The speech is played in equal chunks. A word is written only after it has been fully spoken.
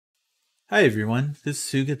Hi everyone, this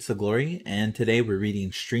is Who Gets the Glory, and today we're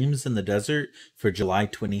reading Streams in the Desert for July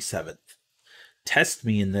 27th. Test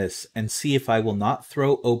me in this, and see if I will not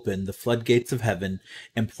throw open the floodgates of heaven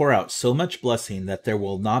and pour out so much blessing that there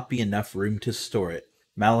will not be enough room to store it.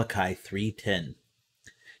 Malachi 3:10.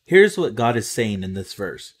 Here's what God is saying in this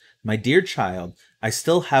verse. My dear child, I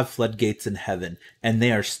still have floodgates in heaven, and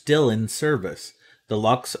they are still in service. The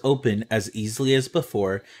locks open as easily as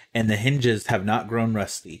before, and the hinges have not grown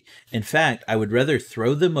rusty. In fact, I would rather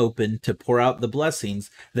throw them open to pour out the blessings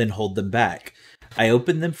than hold them back. I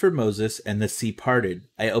opened them for Moses, and the sea parted.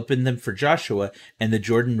 I opened them for Joshua, and the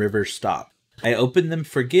Jordan River stopped. I opened them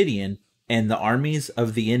for Gideon, and the armies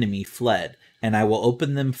of the enemy fled. And I will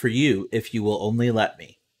open them for you if you will only let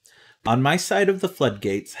me. On my side of the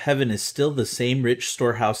floodgates, heaven is still the same rich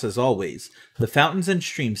storehouse as always. The fountains and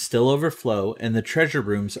streams still overflow, and the treasure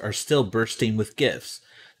rooms are still bursting with gifts.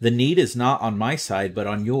 The need is not on my side, but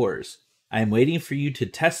on yours. I am waiting for you to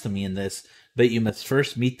test me in this, but you must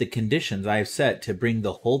first meet the conditions I have set to bring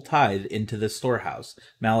the whole tithe into the storehouse,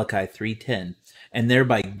 Malachi 3:10, and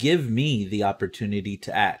thereby give me the opportunity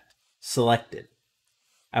to act. Selected.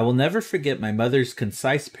 I will never forget my mother's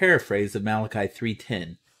concise paraphrase of Malachi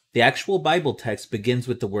 3:10. The actual Bible text begins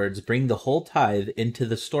with the words, bring the whole tithe into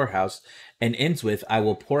the storehouse, and ends with, I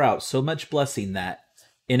will pour out so much blessing that,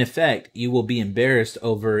 in effect, you will be embarrassed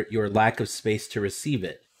over your lack of space to receive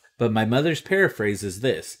it. But my mother's paraphrase is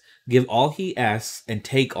this, give all he asks and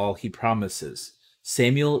take all he promises.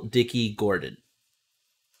 Samuel Dickey Gordon.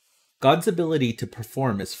 God's ability to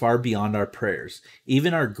perform is far beyond our prayers,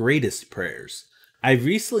 even our greatest prayers. I've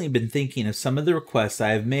recently been thinking of some of the requests I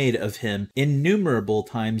have made of him innumerable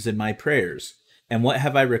times in my prayers. And what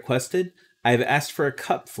have I requested? I have asked for a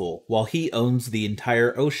cupful while he owns the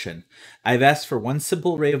entire ocean. I have asked for one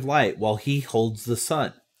simple ray of light while he holds the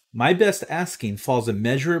sun. My best asking falls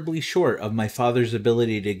immeasurably short of my Father's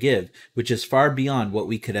ability to give, which is far beyond what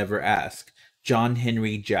we could ever ask. John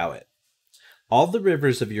Henry Jowett. All the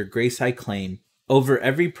rivers of your grace I claim, over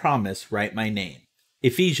every promise write my name.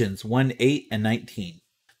 Ephesians 1:8 and 19.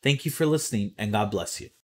 Thank you for listening, and God bless you.